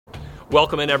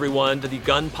Welcome in, everyone, to the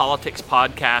Gun Politics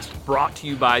Podcast, brought to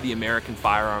you by the American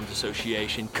Firearms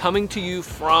Association, coming to you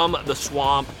from the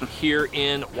swamp here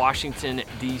in Washington,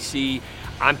 D.C.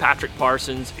 I'm Patrick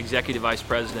Parsons, Executive Vice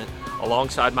President,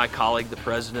 alongside my colleague, the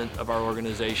President of our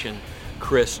organization,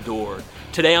 Chris Doard.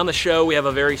 Today on the show, we have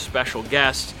a very special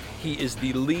guest. He is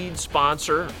the lead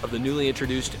sponsor of the newly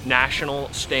introduced National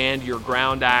Stand Your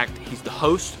Ground Act. He's the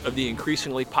host of the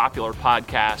increasingly popular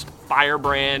podcast,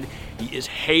 Firebrand. He is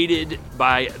hated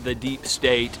by the deep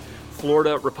state.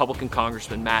 Florida Republican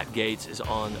Congressman Matt Gaetz is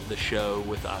on the show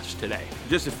with us today.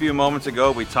 Just a few moments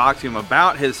ago, we talked to him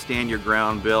about his Stand Your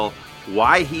Ground bill,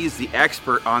 why he's the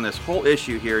expert on this whole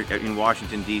issue here in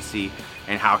Washington, D.C.,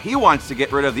 and how he wants to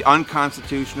get rid of the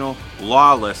unconstitutional,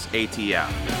 lawless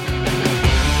ATF.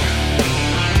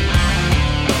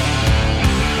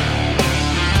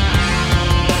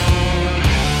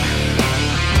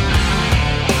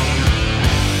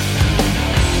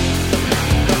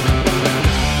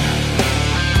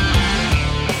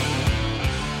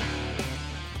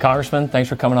 Congressman, thanks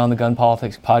for coming on the Gun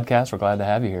Politics Podcast. We're glad to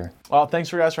have you here. Well, thanks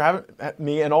for having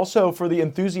me, and also for the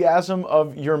enthusiasm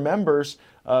of your members.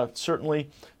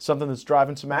 Certainly something that's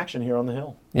driving some action here on the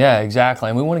Hill. Yeah, exactly.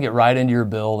 And we want to get right into your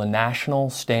bill, the National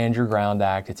Stand Your Ground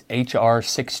Act. It's H.R.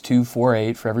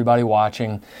 6248 for everybody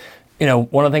watching. You know,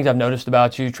 one of the things I've noticed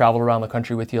about you, traveled around the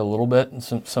country with you a little bit, and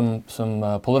some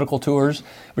political tours,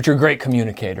 but you're a great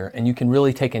communicator, and you can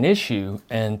really take an issue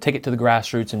and take it to the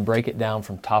grassroots and break it down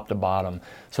from top to bottom.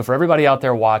 So for everybody out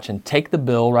there watching, take the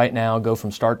bill right now, go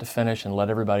from start to finish, and let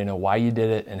everybody know why you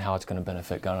did it and how it's going to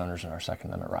benefit gun owners and our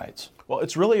Second Amendment rights. Well,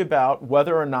 it's really about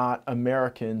whether or not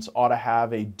Americans ought to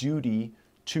have a duty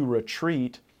to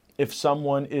retreat if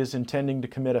someone is intending to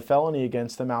commit a felony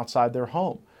against them outside their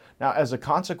home. Now, as a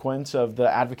consequence of the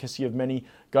advocacy of many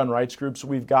gun rights groups,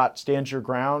 we've got Stand Your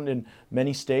Ground in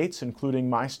many states, including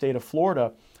my state of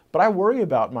Florida. But I worry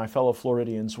about my fellow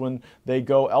Floridians when they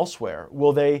go elsewhere.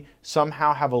 Will they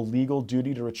somehow have a legal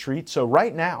duty to retreat? So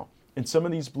right now, in some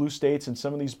of these blue states and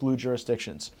some of these blue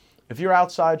jurisdictions, if you're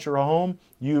outside your home,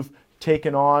 you've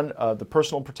taken on the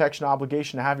personal protection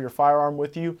obligation to have your firearm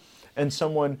with you, and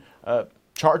someone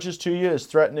charges to you, is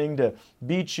threatening to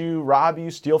beat you, rob you,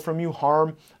 steal from you,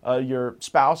 harm your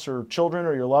spouse or children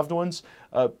or your loved ones,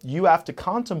 you have to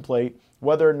contemplate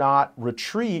whether or not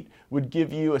retreat would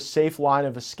give you a safe line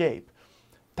of escape.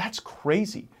 That's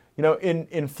crazy. You know,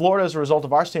 in Florida, as a result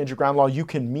of our Stand Your Ground law, you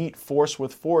can meet force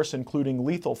with force, including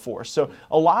lethal force. So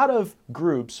a lot of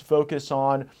groups focus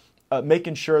on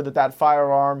making sure that that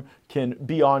firearm can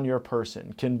be on your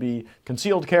person, can be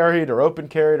concealed carried or open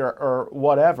carried or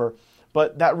whatever.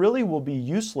 But that really will be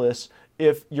useless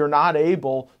if you're not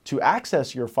able to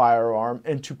access your firearm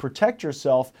and to protect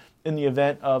yourself in the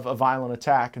event of a violent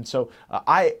attack. And so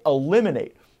I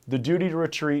eliminate the duty to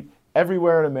retreat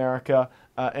everywhere in America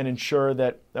and ensure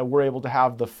that we're able to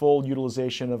have the full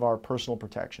utilization of our personal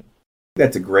protection.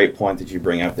 That's a great point that you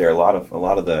bring up there. A lot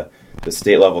of the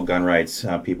state level gun rights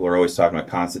people are always talking about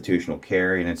constitutional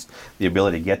carry, and it's the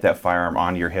ability to get that firearm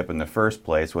onto your hip in the first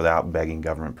place without begging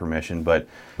government permission. But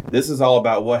this is all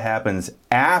about what happens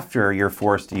after you're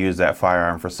forced to use that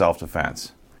firearm for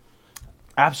self-defense.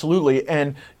 Absolutely,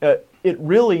 and it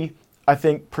really, I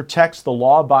think, protects the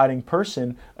law-abiding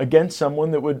person against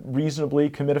someone that would reasonably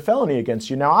commit a felony against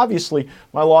you. Now, obviously,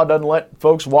 my law doesn't let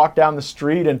folks walk down the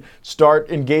street and start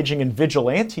engaging in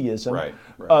vigilantism. Right.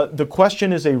 The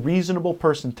question is a reasonable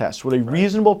person test. Would a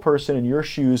reasonable person in your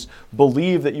shoes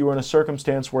believe that you were in a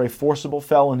circumstance where a forcible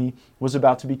felony was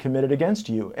about to be committed against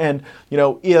you? And, you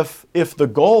know, if the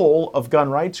goal of gun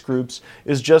rights groups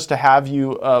is just to have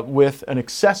you with an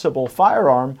accessible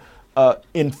firearm,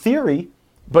 in theory,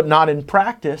 but not in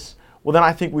practice, well, then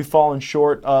I think we've fallen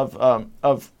short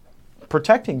of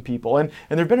protecting people. And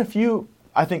there have been a few,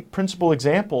 I think, principal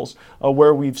examples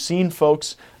where we've seen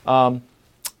folks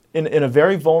in a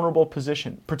very vulnerable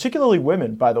position, particularly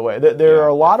women, by the way. There are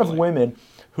a lot of women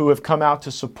who have come out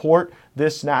to support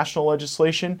this national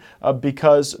legislation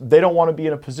because they don't want to be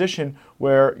in a position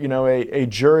where, you know, a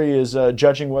jury is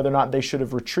judging whether or not they should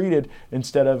have retreated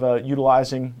instead of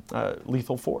utilizing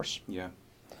lethal force. Yeah.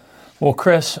 Well,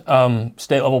 Chris,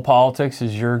 state-level politics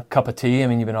is your cup of tea. I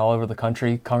mean, you've been all over the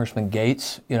country. Congressman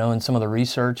Gaetz, you know, and some of the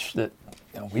research that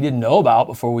we didn't know about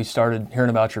before we started hearing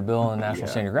about your bill and the National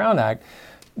Stand Your Ground Act.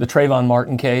 The Trayvon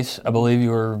Martin case, I believe you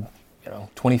were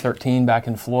 2013 back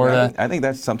in Florida. I think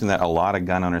that's something that a lot of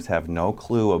gun owners have no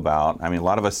clue about. I mean, a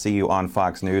lot of us see you on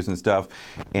Fox News and stuff,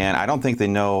 and I don't think they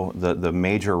know the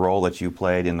major role that you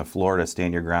played in the Florida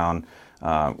Stand Your Ground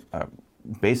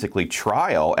basically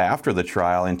trial after the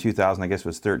trial in 2000, I guess it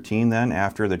was 13 then,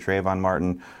 after the Trayvon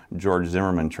Martin, George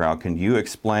Zimmerman trial. Can you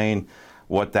explain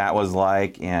what that was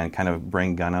like and kind of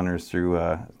bring gun owners through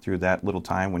that little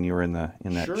time when you were in that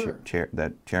Sure.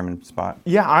 that chairman spot?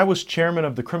 Yeah, I was chairman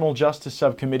of the Criminal Justice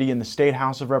Subcommittee in the State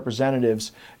House of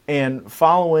Representatives, and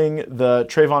following the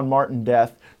Trayvon Martin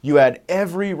death, you had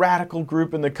every radical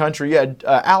group in the country. You had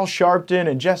Al Sharpton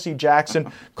and Jesse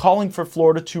Jackson calling for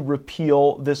Florida to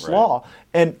repeal this law.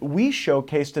 And we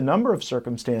showcased a number of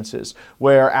circumstances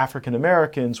where African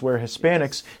Americans, where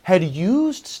Hispanics had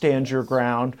used Stand Your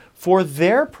Ground for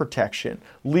their protection,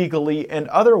 legally and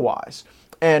otherwise.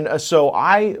 And so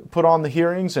I put on the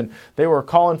hearings, and they were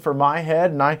calling for my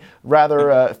head, and I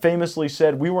rather famously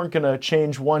said we weren't going to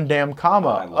change one damn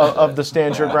comma of the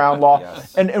Stand Your Ground law.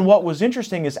 Yes. And what was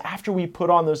interesting is after we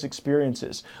put on those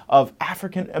experiences of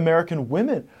African American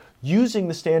women using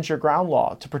the Stand Your Ground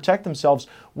law to protect themselves,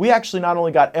 we actually not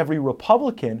only got every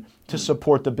Republican to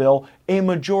support the bill, a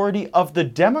majority of the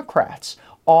Democrats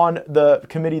on the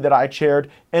committee that I chaired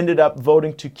ended up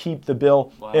voting to keep the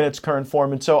bill in its current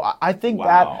form. And so I think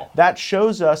that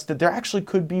shows us that there actually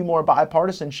could be more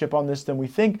bipartisanship on this than we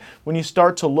think. When you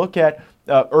start to look at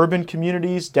urban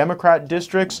communities, Democrat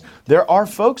districts, there are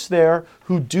folks there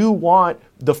who do want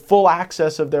the full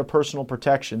access of their personal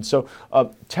protection. So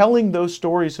telling those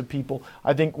stories of people,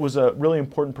 I think, was a really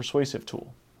important persuasive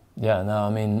tool. Yeah, no, I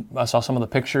mean, I saw some of the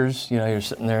pictures. You know, you're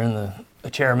sitting there in the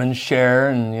chairman's chair,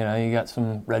 and you know, you got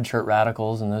some red shirt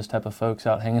radicals and those type of folks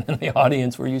out hanging in the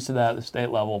audience. We're used to that at the state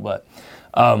level, but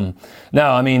no,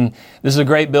 I mean, this is a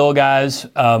great bill, guys.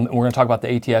 And we're going to talk about the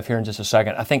ATF here in just a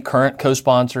second. I think current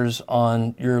co-sponsors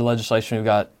on your legislation, we've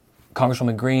got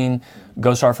Congresswoman Green,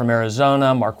 Gosar from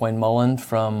Arizona, Mark Wayne Mullen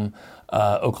from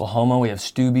Oklahoma. We have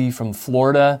Stubbe from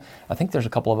Florida. I think there's a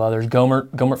couple of others.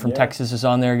 Gomert from Texas is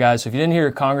on there, guys. So if you didn't hear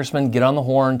your congressman, get on the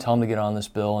horn, tell him to get on this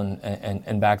bill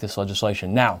and back this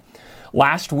legislation. Now,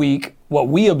 last week, what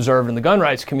we observed in the gun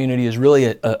rights community is really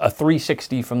a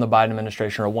 360 from the Biden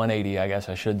administration, or 180, I guess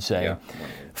I should say. Yeah.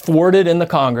 Thwarted in the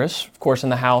Congress. Of course, in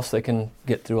the House, they can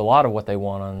get through a lot of what they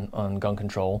want on gun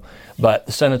control. But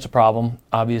the Senate's a problem,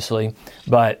 obviously.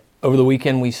 But over the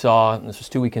weekend, we saw, and this was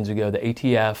 2 weekends ago, the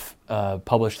ATF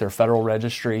published their federal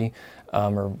registry,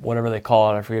 or whatever they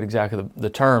call it. I forget exactly the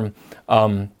term.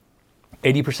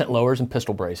 80% lowers in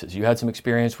pistol braces. You had some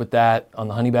experience with that on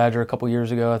the Honey Badger a couple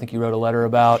years ago. I think you wrote a letter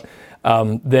about.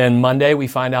 Then Monday, we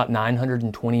find out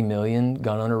 920 million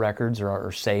gun owner records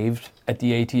are saved at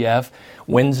the ATF.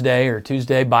 Wednesday or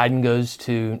Tuesday, Biden goes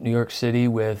to New York City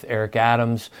with Eric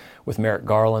Adams, with Merrick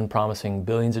Garland, promising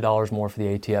billions of dollars more for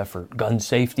the ATF for gun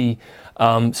safety.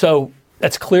 So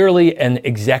that's clearly an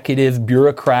executive,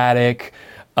 bureaucratic,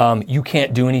 you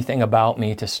can't do anything about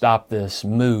me to stop this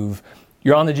move.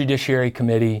 You're on the Judiciary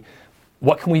Committee.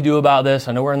 What can we do about this?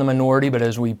 I know we're in the minority, but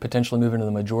as we potentially move into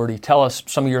the majority, tell us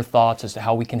some of your thoughts as to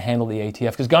how we can handle the ATF.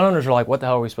 Because gun owners are like, what the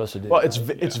hell are we supposed to do? Well,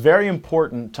 it's very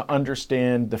important to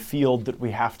understand the field that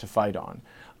we have to fight on.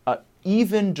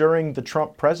 Even during the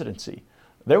Trump presidency,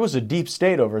 there was a deep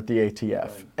state over at the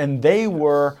ATF, and they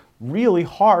were really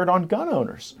hard on gun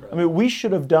owners. I mean, we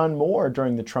should have done more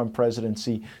during the Trump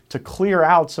presidency to clear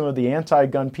out some of the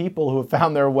anti-gun people who have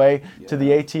found their way to the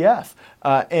ATF.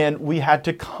 And we had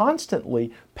to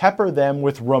constantly pepper them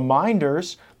with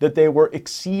reminders that they were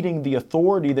exceeding the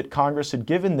authority that Congress had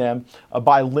given them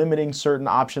by limiting certain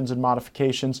options and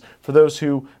modifications for those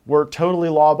who were totally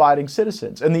law-abiding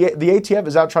citizens. And the ATF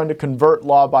is out trying to convert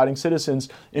law-abiding citizens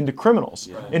into criminals,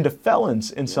 into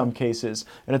felons in some cases.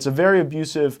 And it's a very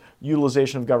abusive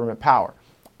utilization of government power.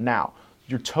 Now,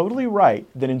 you're totally right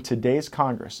that in today's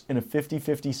Congress, in a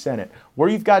 50-50 Senate, where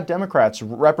you've got Democrats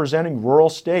representing rural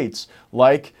states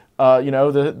like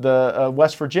the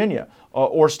West Virginia,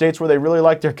 or states where they really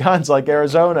like their guns, like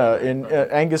Arizona, in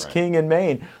Angus King in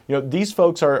Maine. These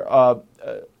folks are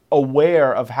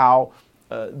aware of how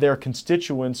their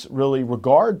constituents really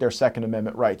regard their Second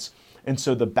Amendment rights. And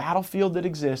so the battlefield that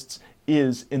exists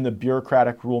is in the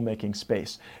bureaucratic rulemaking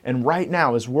space. And right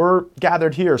now, as we're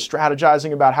gathered here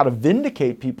strategizing about how to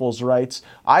vindicate people's rights,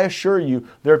 I assure you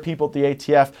there are people at the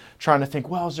ATF trying to think,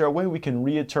 well, is there a way we can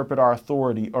reinterpret our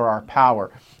authority or our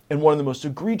power? And one of the most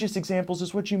egregious examples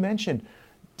is what you mentioned,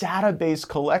 database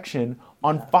collection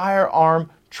on firearm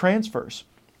transfers.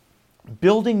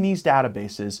 Building these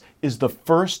databases is the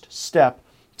first step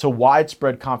to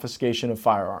widespread confiscation of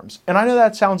firearms. And I know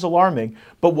that sounds alarming,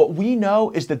 but what we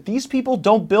know is that these people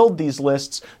don't build these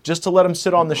lists just to let them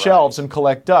sit on the shelves and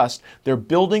collect dust. They're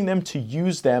building them to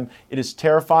use them. It is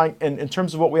terrifying. And in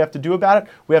terms of what we have to do about it,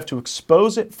 we have to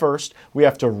expose it first. We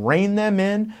have to rein them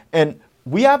in. And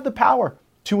we have the power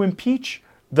to impeach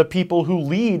the people who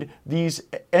lead these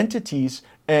entities.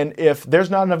 And if there's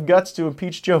not enough guts to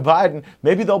impeach Joe Biden,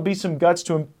 maybe there'll be some guts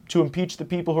to impeach the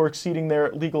people who are exceeding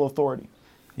their legal authority.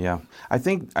 Yeah, I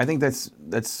think that's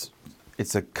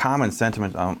it's a common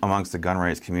sentiment amongst the gun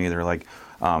rights community. They're like,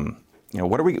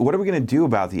 what are we going to do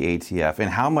about the ATF, and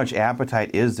how much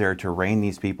appetite is there to rein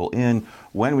these people in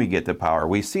when we get to power?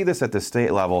 We see this at the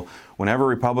state level. Whenever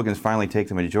Republicans finally take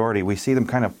the majority, we see them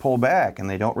kind of pull back, and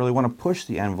they don't really want to push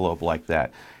the envelope like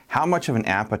that. How much of an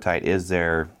appetite is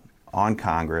there on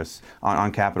Congress,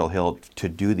 on Capitol Hill, to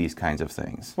do these kinds of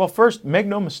things? Well, first, make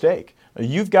no mistake,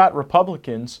 you've got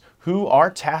Republicans who are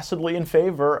tacitly in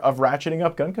favor of ratcheting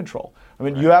up gun control. I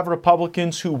mean, you have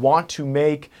Republicans who want to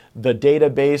make the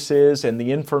databases and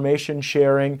the information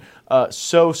sharing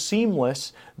so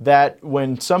seamless that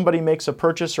when somebody makes a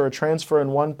purchase or a transfer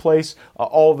in one place,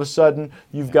 all of a sudden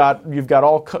you've got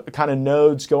all kind of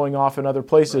nodes going off in other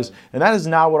places, and that is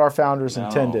not what our founders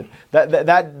intended.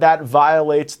 That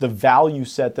violates the value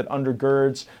set that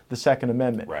undergirds the Second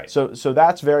Amendment. Right. So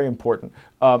that's very important.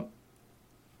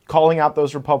 Calling out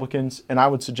those Republicans, and I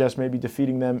would suggest maybe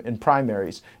defeating them in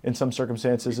primaries in some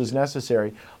circumstances is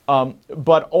necessary.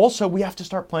 But also, we have to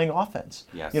start playing offense.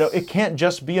 Yes. It can't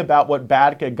just be about what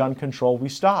bad gun control we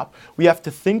stop. We have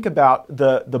to think about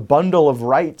the bundle of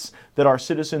rights that our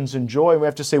citizens enjoy. We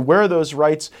have to say, where are those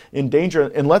rights in danger?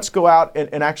 And let's go out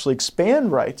and actually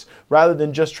expand rights rather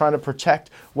than just trying to protect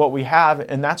what we have.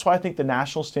 And that's why I think the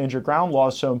National Stand Your Ground law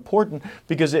is so important,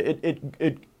 because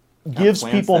it gives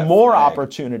people more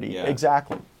opportunity. Yeah.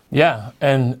 Exactly. Yeah,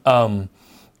 and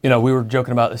we were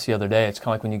joking about this the other day. It's kind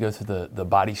of like when you go through the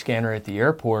body scanner at the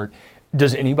airport.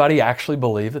 Does anybody actually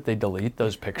believe that they delete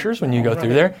those pictures when you go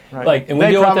through there? Right. And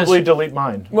they probably delete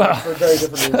mine. Well, for very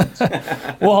different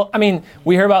reasons. Well, I mean,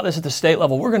 we hear about this at the state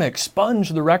level. We're going to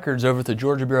expunge the records over at the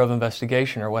Georgia Bureau of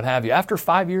Investigation or what have you. After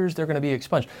 5 years, they're going to be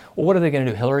expunged. Well, what are they going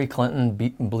to do? Hillary Clinton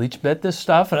bleach bit this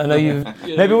stuff? And I know you.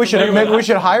 Maybe we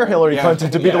should hire Hillary Clinton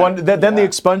to be the one. Then the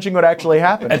expunging would actually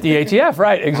happen at the ATF.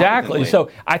 Right? Exactly. So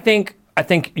I think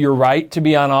you're right to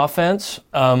be on offense,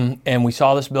 and we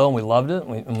saw this bill and we loved it,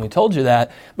 and we told you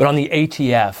that. But on the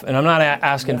ATF, and I'm not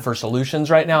asking for solutions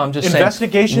right now. I'm just saying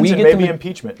investigations and maybe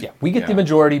impeachment. Yeah, we get the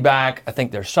majority back. I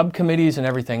think there's subcommittees and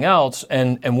everything else,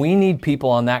 and we need people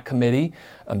on that committee,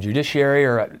 judiciary,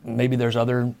 or maybe there's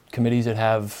other committees that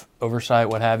have oversight,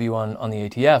 what have you, on the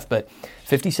ATF. But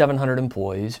 5,700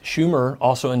 employees. Schumer,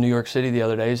 also in New York City the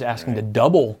other day, is asking to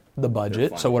double the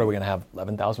budget. So what are we going to have,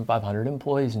 11,500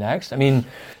 employees next? I mean,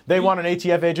 they want an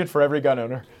ATF agent for every gun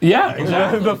owner. Yeah,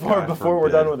 exactly. before we're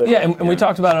done with it. Yeah, and we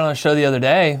talked about it on a show the other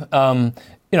day.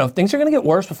 Things are going to get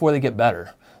worse before they get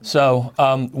better. So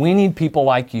we need people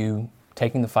like you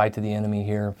taking the fight to the enemy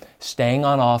here, staying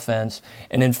on offense.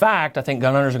 And in fact, I think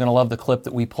gun owners are going to love the clip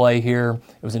that we play here.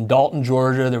 It was in Dalton,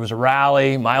 Georgia. There was a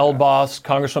rally. My old boss,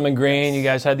 Congresswoman Green, you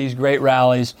guys had these great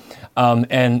rallies.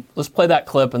 And let's play that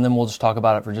clip, and then we'll just talk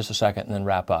about it for just a second and then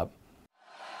wrap up.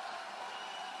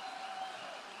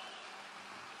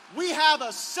 We have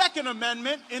a Second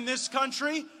Amendment in this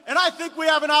country, and I think we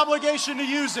have an obligation to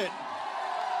use it.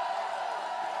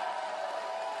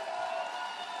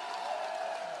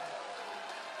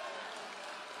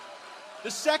 The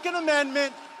Second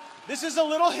Amendment, this is a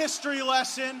little history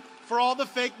lesson for all the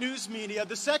fake news media.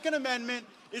 The Second Amendment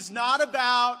is not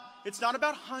about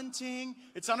hunting,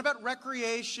 it's not about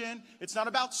recreation, it's not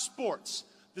about sports.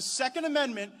 The Second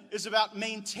Amendment is about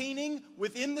maintaining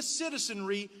within the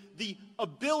citizenry the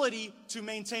ability to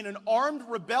maintain an armed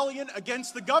rebellion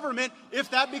against the government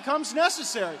if that becomes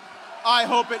necessary. I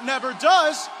hope it never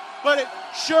does, but it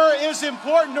sure is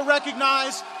important to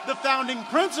recognize the founding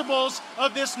principles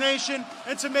of this nation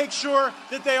and to make sure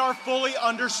that they are fully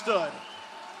understood.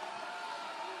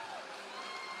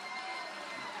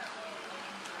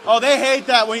 Oh, they hate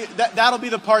that. That'll be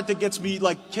the part that gets me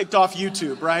kicked off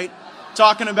YouTube, right?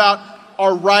 Talking about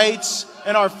our rights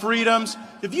and our freedoms.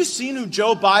 Have you seen who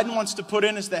Joe Biden wants to put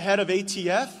in as the head of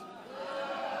ATF?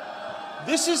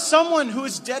 This is someone who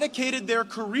has dedicated their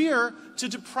career to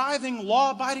depriving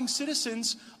law-abiding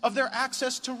citizens of their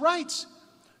access to rights.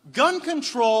 Gun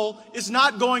control is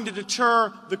not going to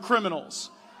deter the criminals.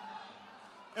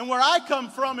 And where I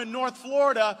come from in North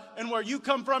Florida and where you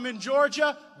come from in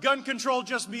Georgia, gun control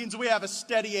just means we have a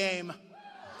steady aim.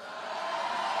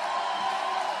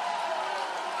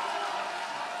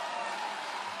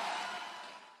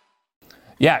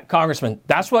 Yeah, Congressman,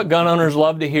 that's what gun owners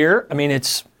love to hear. I mean,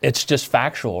 it's just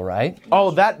factual, right? Oh,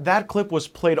 that clip was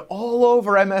played all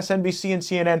over MSNBC and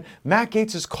CNN. Matt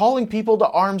Gaetz is calling people to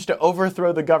arms to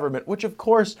overthrow the government, which of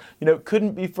course,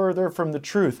 couldn't be further from the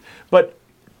truth. But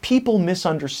people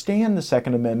misunderstand the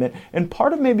Second Amendment, and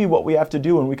part of maybe what we have to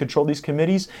do when we control these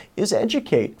committees is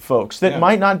educate folks that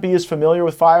might not be as familiar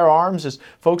with firearms as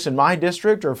folks in my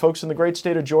district or folks in the great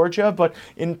state of Georgia, but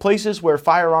in places where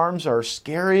firearms are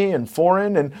scary and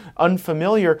foreign and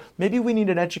unfamiliar, maybe we need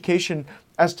an education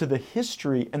as to the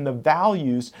history and the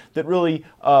values that really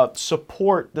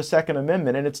support the Second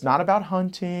Amendment. And it's not about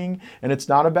hunting, and it's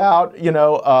not about,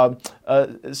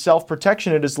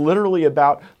 self-protection. It is literally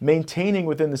about maintaining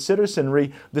within the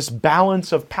citizenry this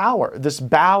balance of power, this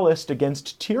ballast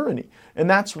against tyranny. And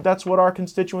that's what our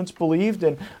constituents believed,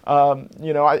 and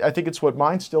I think it's what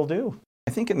mine still do.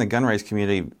 I think in the gun rights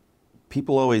community,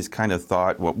 people always kind of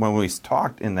thought, when we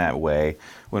talked in that way,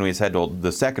 when we said, well,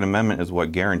 the Second Amendment is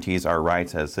what guarantees our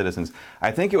rights as citizens,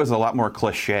 I think it was a lot more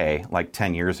cliche like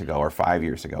 10 years ago or 5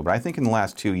 years ago. But I think in the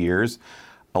last 2 years,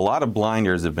 a lot of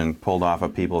blinders have been pulled off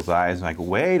of people's eyes. Like,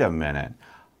 wait a minute,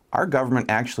 our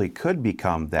government actually could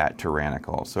become that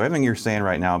tyrannical. So everything you're saying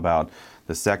right now about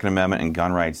the Second Amendment and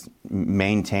gun rights,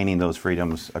 maintaining those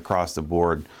freedoms across the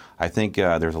board, I think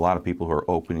there's a lot of people who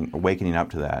are wakening up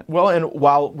to that. Well, and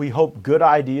while we hope good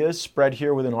ideas spread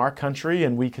here within our country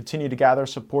and we continue to gather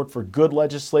support for good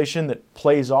legislation that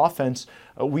plays offense,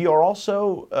 we are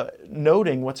also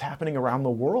noting what's happening around the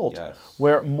world,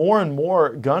 where more and more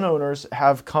gun owners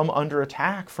have come under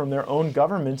attack from their own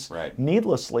governments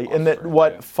needlessly, and that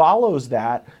what follows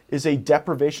that is a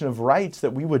deprivation of rights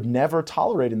that we would never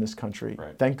tolerate in this country.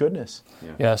 Thank goodness.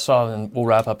 Yeah, I saw, and we'll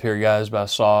wrap up here, guys, but I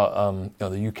saw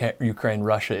the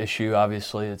Ukraine-Russia issue.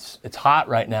 Obviously, it's hot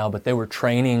right now, but they were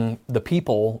training the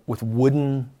people with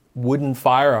wooden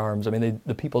firearms. I mean,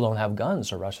 the people don't have guns,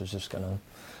 so Russia's just going to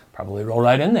probably roll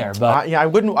right in there. But I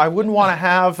wouldn't want to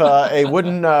have a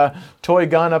wooden toy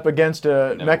gun up against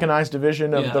a mechanized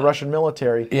division of the Russian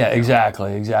military. Yeah,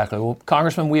 exactly. Well,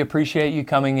 Congressman, we appreciate you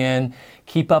coming in.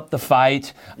 Keep up the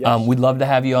fight. Yes. We'd love to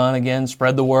have you on again.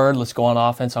 Spread the word. Let's go on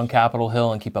offense on Capitol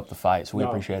Hill and keep up the fight. So we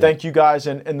appreciate it. Thank you, guys.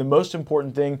 And the most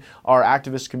important thing our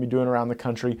activists can be doing around the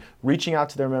country, reaching out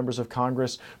to their members of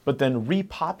Congress, but then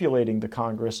repopulating the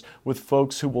Congress with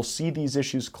folks who will see these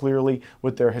issues clearly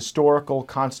with their historical,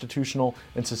 constitutional,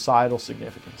 and societal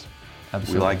significance.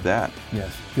 Absolutely. We like that.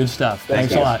 Yes. Good stuff.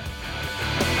 Thanks a lot.